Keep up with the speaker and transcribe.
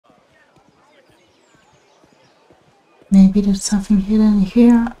Maybe there's something hidden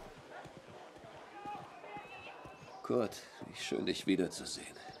here. Kurt, wie schön dich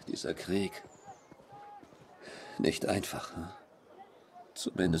wiederzusehen. Dieser Krieg. Nicht einfach, hm?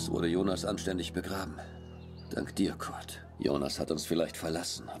 Zumindest wurde Jonas anständig begraben. Dank dir, Kurt. Jonas hat uns vielleicht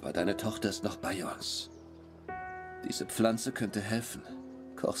verlassen, aber deine Tochter ist noch bei uns. Diese Pflanze könnte helfen.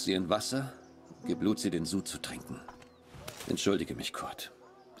 Koch sie in Wasser, gib Luzi den Sud zu trinken. Entschuldige mich, Kurt.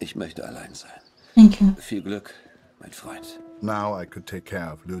 Ich möchte allein sein. Thank you. Viel Glück, mein Freund. Now I could take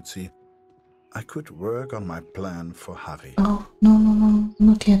care of Lucy. I could work on my plan for Harry. Oh, no,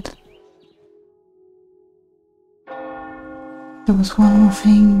 not yet. There was one more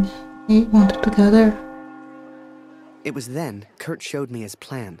thing they wanted together. It was then Kurt showed me his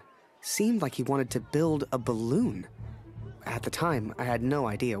plan. Seemed like he wanted to build a balloon. At the time, I had no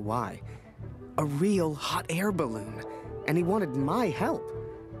idea why. A real hot air balloon. And he wanted my help.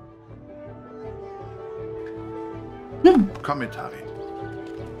 Come it, Harry.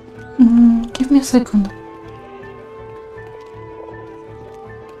 Give me a second.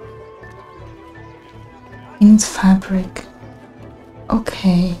 It needs fabric.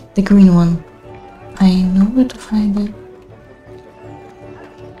 Okay, the green one. I know where to find it.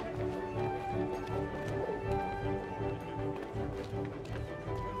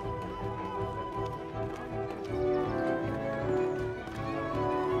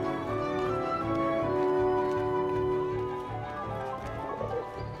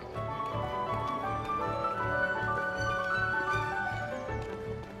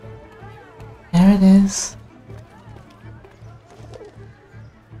 There it is.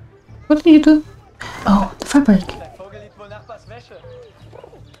 What do you do? Oh, the fabric.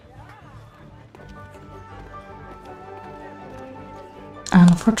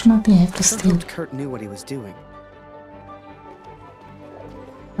 Unfortunately, I have to I steal. hoped Kurt knew what he was doing.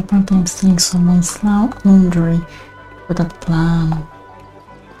 Apparently, I'm stealing someone's laundry with that plan.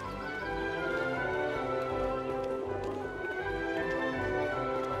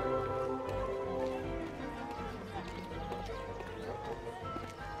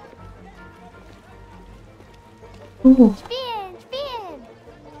 Ooh.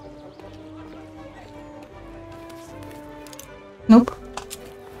 Nope.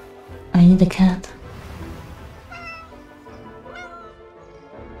 I need a cat.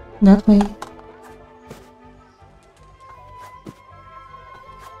 That way.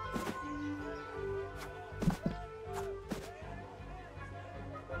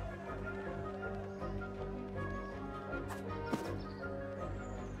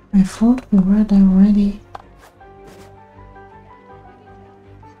 I thought we were there already.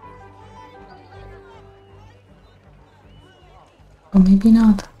 Or maybe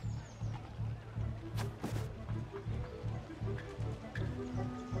not.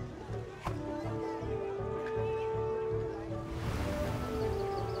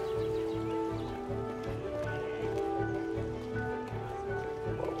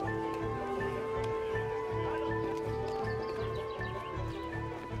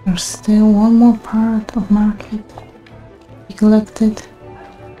 There's still one more part of market to be collected.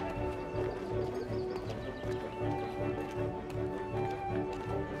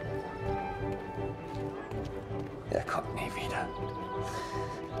 Kommt nie wieder.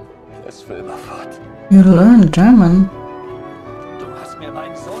 Er ist für immer fort. You learn German. Du hast mir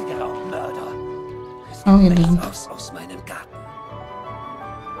meinen Sohn geraubt, Mörder. Oh, you didn't. Raus aus meinem Garten.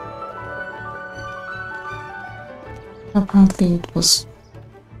 Apparently it was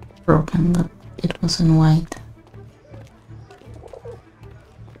broken, but it was in white.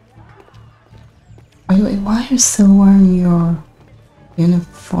 Wait, why are you still wearing your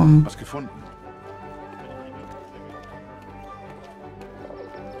uniform? Was gefunden?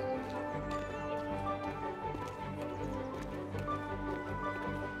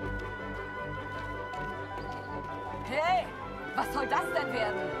 Hey, was soll das denn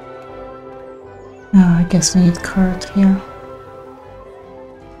werden? Oh, I guess we need Kurt here.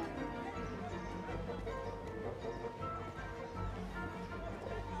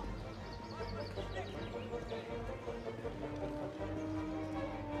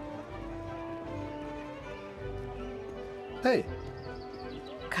 Hey,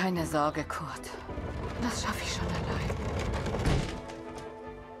 Keine Sorge, Kurt. Das schaffe ich schon allein.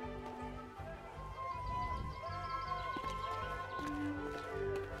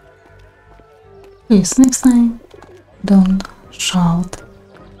 Please, next time, don't shout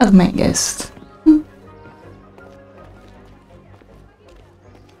at my guest.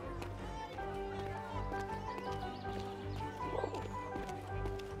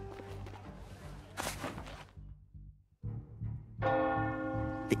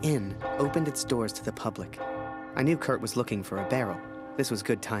 The inn opened its doors to the public. I knew Kurt was looking for a barrel. This was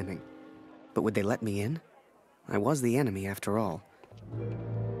good timing. But would they let me in? I was the enemy after all.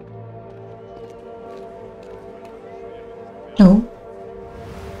 No.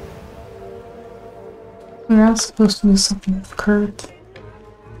 We're all supposed to do something with Kurt.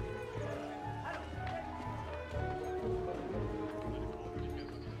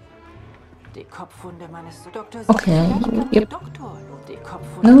 Die Kopfwunde meines Doktors. Okay, yep. Doktor, die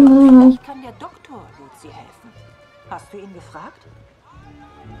Kopfwunde. No. Vielleicht kann der Doktor Lucy helfen. Hast du ihn gefragt?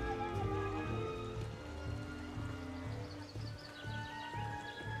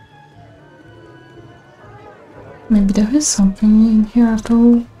 Maybe there is something in here after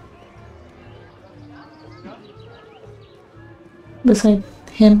all. Beside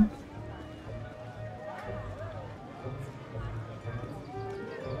him.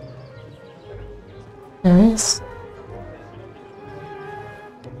 There is.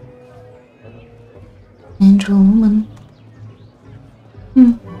 Angel woman.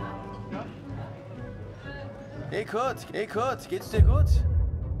 Hey Kurt, geht's dir gut?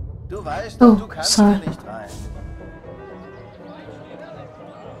 Du weißt Oh, doch, du kannst sorry. hier nicht rein.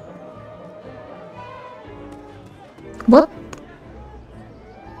 What?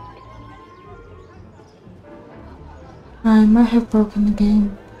 I might have broken the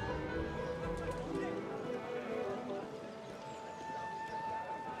game.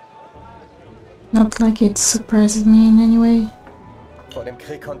 Not like it surprises me in any way. Vor dem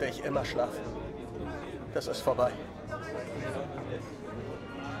Krieg konnte ich immer schlafen. Das ist vorbei.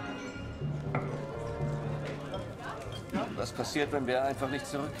 Was passiert, wenn wir einfach nicht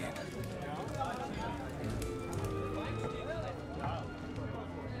zurückgehen?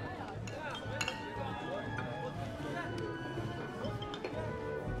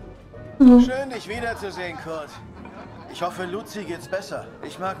 Schön, dich wiederzusehen, Kurt. Ich hoffe, Lucy geht's besser.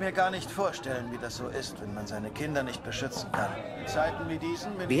 Ich mag mir gar nicht vorstellen, wie das so ist, wenn man seine Kinder nicht beschützen kann. In Zeiten wie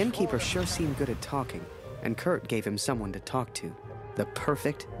diesen bin The ich innkeeper froh, sure seemed good at talking, and Kurt gave him someone to talk to. The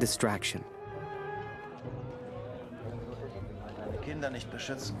perfect distraction. meine Kinder nicht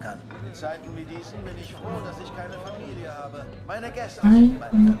beschützen kann. In Zeiten wie diesen bin ich froh, dass ich keine Familie habe. Meine Gäste I sind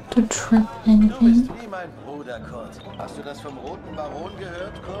meine want to trap Du anything. bist wie mein Bruder, Kurt. Hast du das vom Roten Baron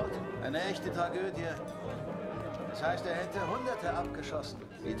gehört, Kurt? Eine echte Tragödie. Das heißt, er hätte Hunderte abgeschossen.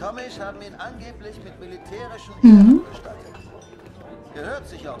 Die Tommies haben ihn angeblich mit militärischen Ehren bestattet. Gehört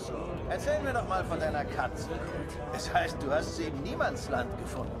sich auch so. Erzähl mir doch mal von deiner Katze, Kurt. Es heißt, du hast sie im Niemandsland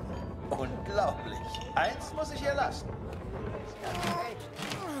gefunden. Unglaublich. Eins muss ich ihr lassen.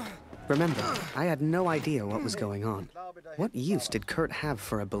 Remember, I had no idea what was going on. What use did Kurt have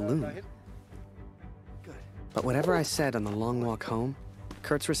for a balloon? But whatever I said on the long walk home,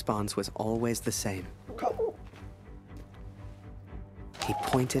 Kurt's response was always the same. He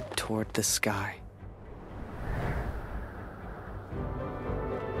pointed toward the sky.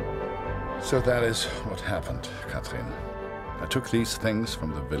 So that is what happened, Katrin. I took these things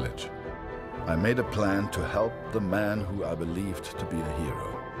from the village. I made a plan to help the man who I believed to be a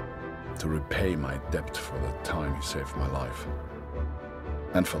hero, to repay my debt for the time he saved my life,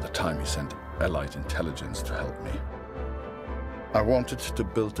 and for the time he sent Allied intelligence to help me. I wanted to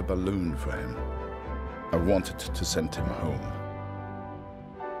build a balloon for him. I wanted to send him home,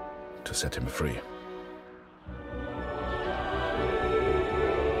 to set him free.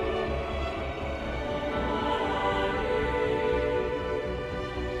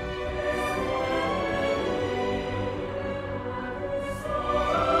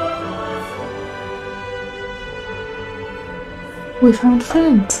 We found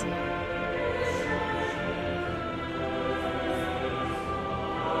friends.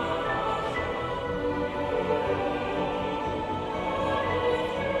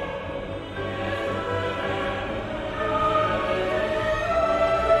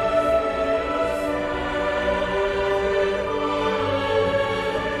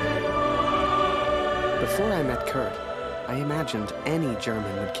 Before I met Kurt, I imagined any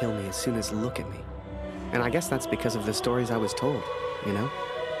German would kill me as soon as look at me. And I guess that's because of the stories I was told, you know?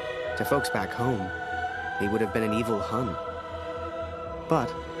 To folks back home, he would have been an evil Hun.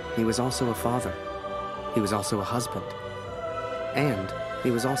 But he was also a father. He was also a husband. And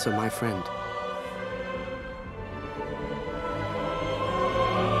he was also my friend.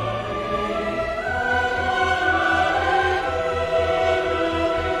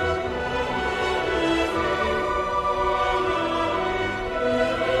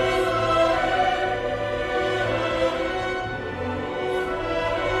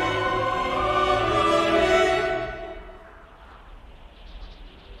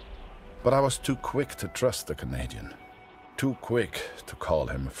 But I was too quick to trust the Canadian. Too quick to call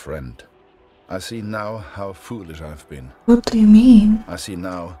him a friend. I see now how foolish I've been. What do you mean? I see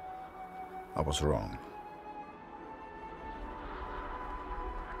now I was wrong.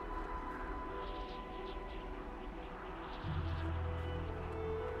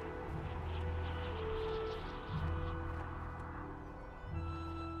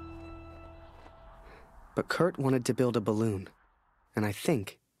 But Kurt wanted to build a balloon, and I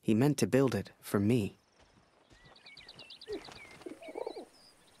think he meant to build it for me.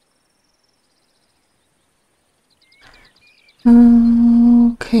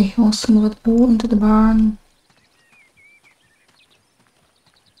 Oké, ons doen wat boel into the barn.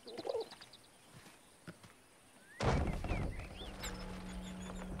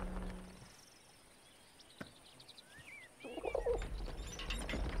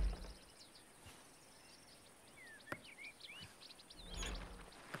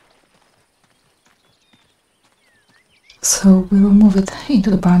 So we will move it into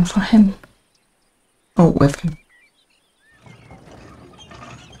the barn for him. Oh, with him.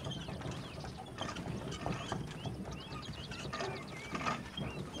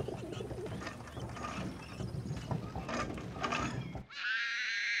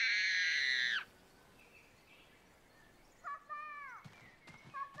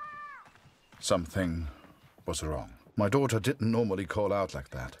 Something was wrong. My daughter didn't normally call out like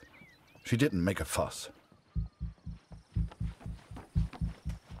that. She didn't make a fuss.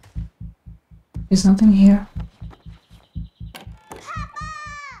 There's nothing here.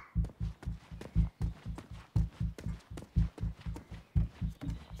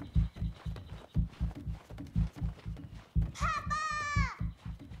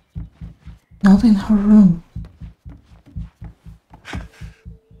 Not in her room.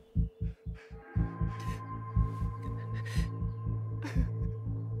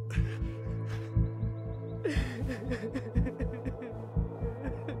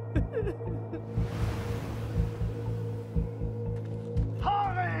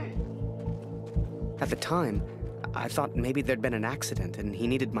 At the time, I thought maybe there'd been an accident and he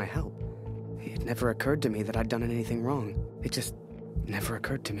needed my help. It never occurred to me that I'd done anything wrong. It just never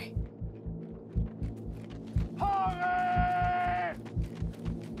occurred to me.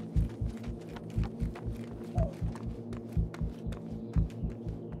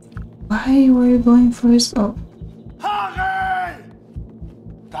 Why were you going for his... Oh. Harry!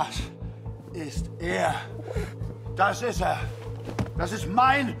 Das ist er. Das ist er. Das ist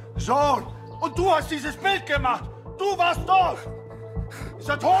mein Sohn. Und du hast dieses Bild gemacht. Du warst dort. Ist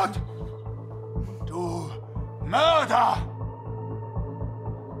er tot? Du Mörder!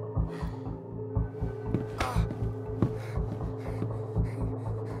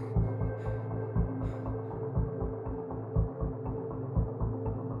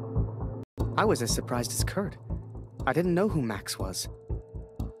 I was as surprised as Kurt. I didn't know who Max was.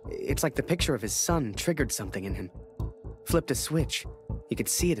 It's like the picture of his son triggered something in him. Flipped a switch. You could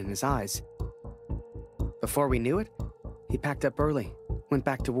see it in his eyes. Before we knew it, he packed up early, went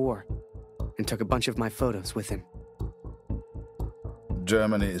back to war, and took a bunch of my photos with him.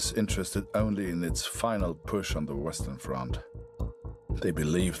 Germany is interested only in its final push on the Western Front. They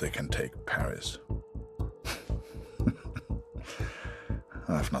believe they can take Paris.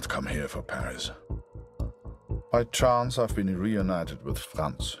 I've not come here for Paris. By chance, I've been reunited with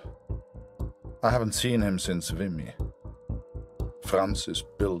Franz. I haven't seen him since Vimy. Franz is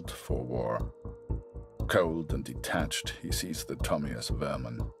built for war. Cold and detached, he sees the Tommy as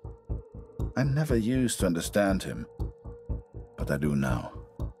vermin. I never used to understand him, but I do now.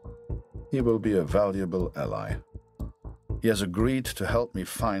 He will be a valuable ally. He has agreed to help me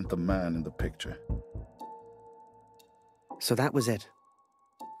find the man in the picture. So that was it.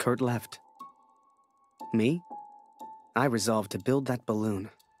 Kurt left. Me? I resolved to build that balloon.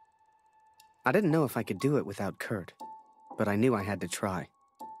 I didn't know if I could do it without Kurt, but I knew I had to try.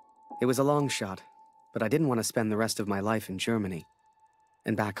 It was a long shot, but I didn't want to spend the rest of my life in Germany.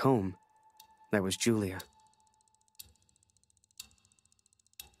 And back home, there was Julia.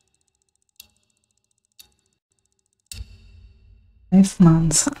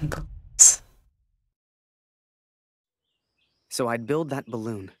 Months and books. So I'd build that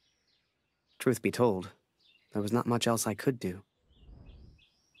balloon. Truth be told, there was not much else I could do.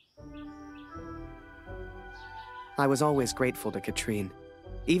 I was always grateful to Katrine.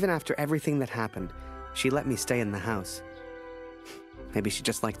 Even after everything that happened, she let me stay in the house. Maybe she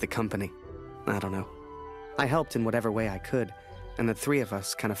just liked the company. I don't know. I helped in whatever way I could, and the three of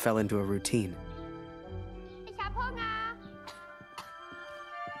us kind of fell into a routine. Ich hab Hunger.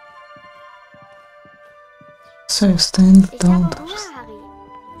 So stand Ich down. habe Hunger,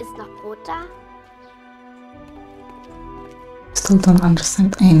 Harry. Ist noch Brot da? Still don't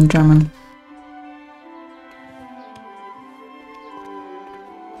understand any German.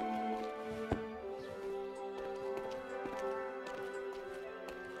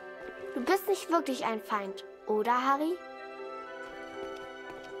 wirklich ein Feind, oder Harry?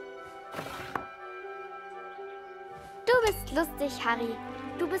 Du bist lustig, Harry.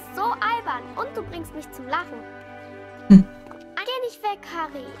 Du bist so albern und du bringst mich zum Lachen. Geh nicht weg,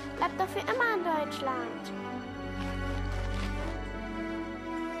 Harry. Bleib doch für immer in Deutschland.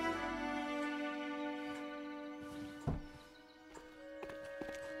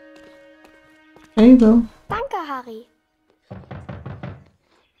 There you go. Danke, Harry.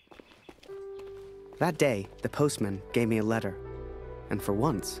 That day, the postman gave me a letter. And for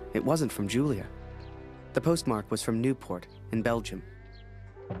once, it wasn't from Julia. The postmark was from Newport in Belgium.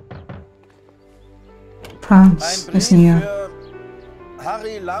 France Ein is Brief near. für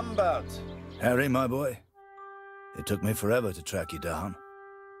Harry Lambert. Harry, my boy. It took me forever to track you down.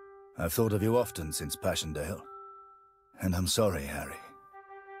 I've thought of you often since Passchendaele. And I'm sorry, Harry.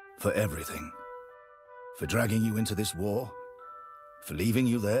 For everything. For dragging you into this war. For leaving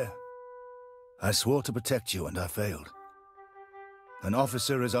you there. I swore to protect you and I failed. An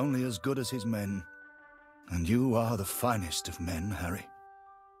officer is only as good as his men. And you are the finest of men, Harry.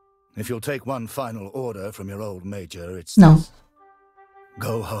 If you'll take one final order from your old major, it's No. this.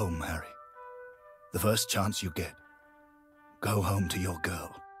 Go home, Harry. The first chance you get. Go home to your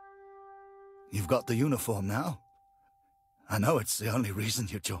girl. You've got the uniform now. I know it's the only reason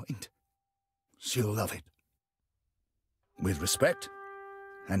you joined. She'll love it. With respect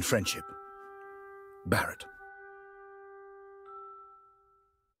and friendship. Barrett.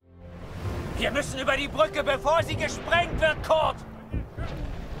 Wir müssen über die Brücke, bevor sie gesprengt wird, Kurt!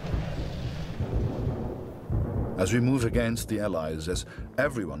 As we move against the Allies, as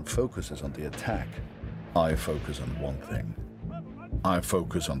everyone focuses on the attack, I focus on one thing. I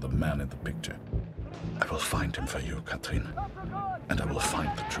focus on the man in the picture. I will find him for you, Katrin. And I will find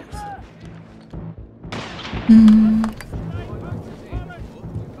the truth.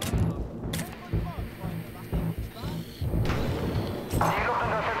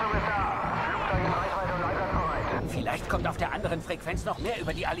 Vielleicht kommt auf der anderen Frequenz noch mehr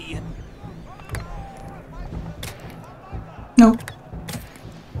über die Alliierten. No.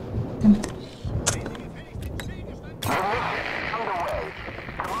 Damn it.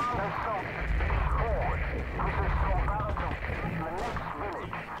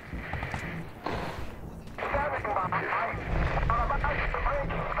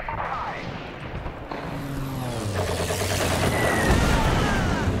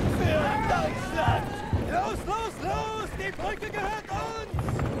 Los, los, los! Die Brücke gehört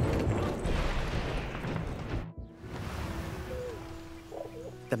uns!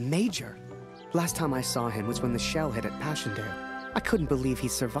 The Major? Last time I saw him was when the shell hit at Passchendaele. I couldn't believe he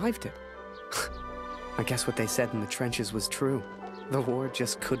survived it. I guess what they said in the trenches was true. The war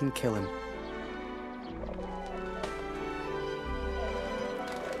just couldn't kill him.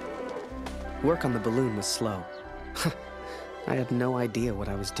 Work on the balloon was slow. I had no idea what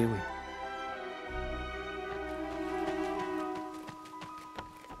I was doing.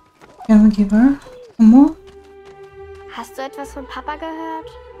 Can we give her some more? Hast du etwas von Papa gehört?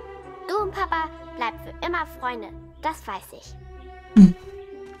 Du und Papa bleibt für immer Freunde. Das weiß ich.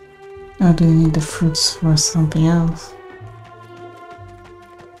 Or do you need the fruits for something else?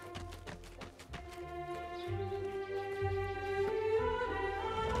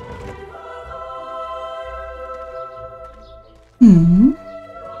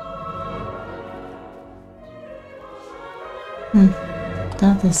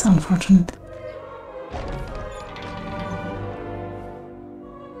 That is unfortunate.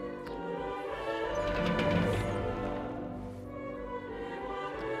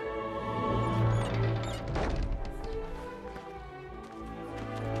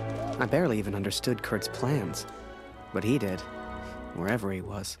 I barely even understood Kurt's plans, but he did, wherever he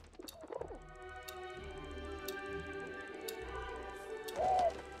was.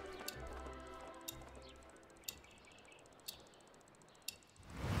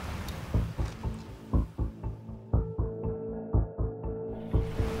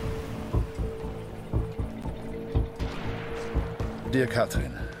 Dear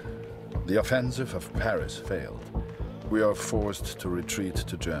Catherine, the offensive of Paris failed. We are forced to retreat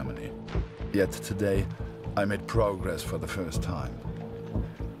to Germany. Yet today, I made progress for the first time.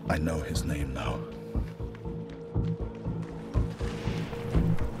 I know his name now.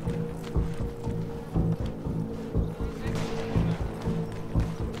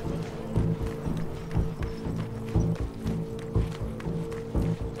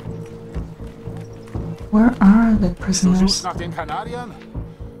 Where are the Du prisoners? suchst nach den Kanadiern?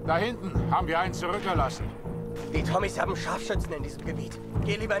 Da hinten haben wir einen zurückgelassen. Die Tommys haben Scharfschützen in diesem Gebiet.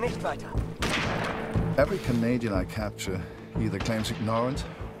 Geh lieber nicht weiter. Every Canadian I capture either claims ignorance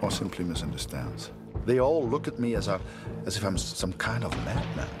or simply misunderstands. They all look at me as if I'm some kind of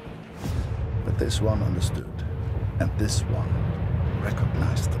madman. But this one understood, and this one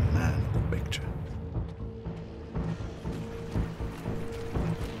recognized the man in the picture.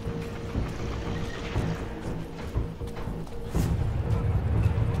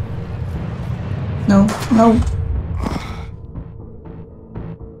 No, no.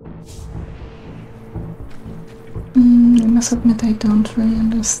 I must admit I don't really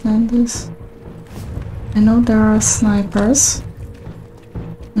understand this. I know there are snipers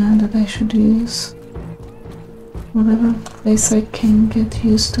that I should use. Whatever place I can get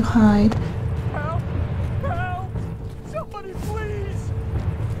used to hide. Help! Help! Somebody please!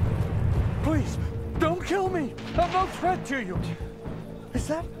 Please, don't kill me! I'm no threat to you! Is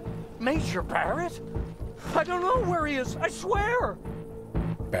that Major Barrett? I don't know where he is, I swear!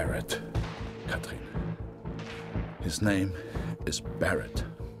 Barrett, Katrin. His name is Barrett.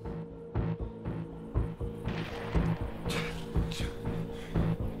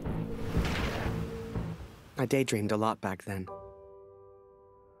 I daydreamed a lot back then.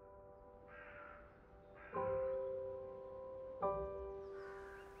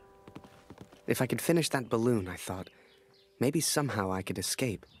 If I could finish that balloon, I thought, maybe somehow I could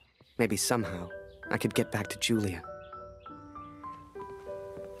escape. Maybe somehow I could get back to Julia.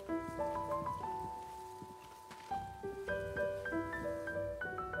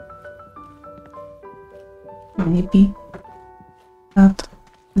 Maybe. But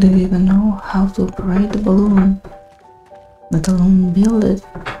do you even know how to operate the balloon? Let alone build it.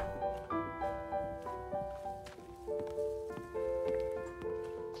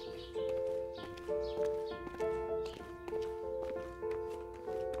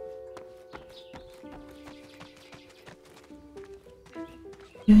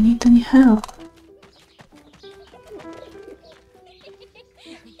 Do you need any help?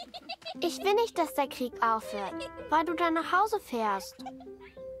 Ich will nicht, dass der Krieg aufhört, weil du dann nach Hause fährst.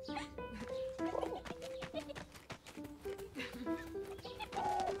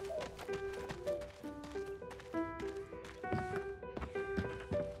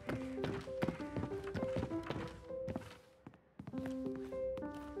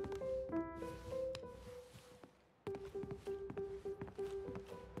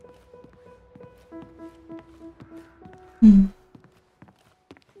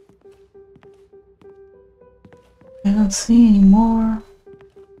 I don't see any more.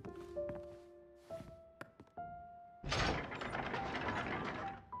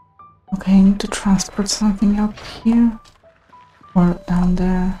 Okay, I need to transport something up here or down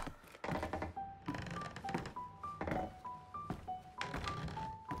there.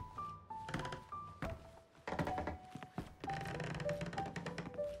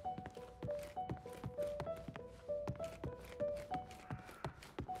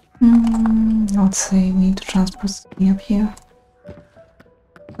 Let's say we need to transport something up here.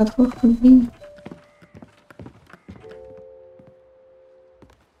 But what could be?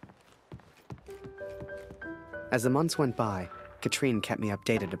 As the months went by, Katrine kept me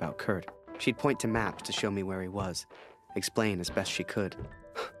updated about Kurt. She'd point to maps to show me where he was, explain as best she could.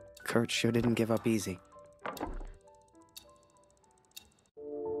 Kurt sure didn't give up easy.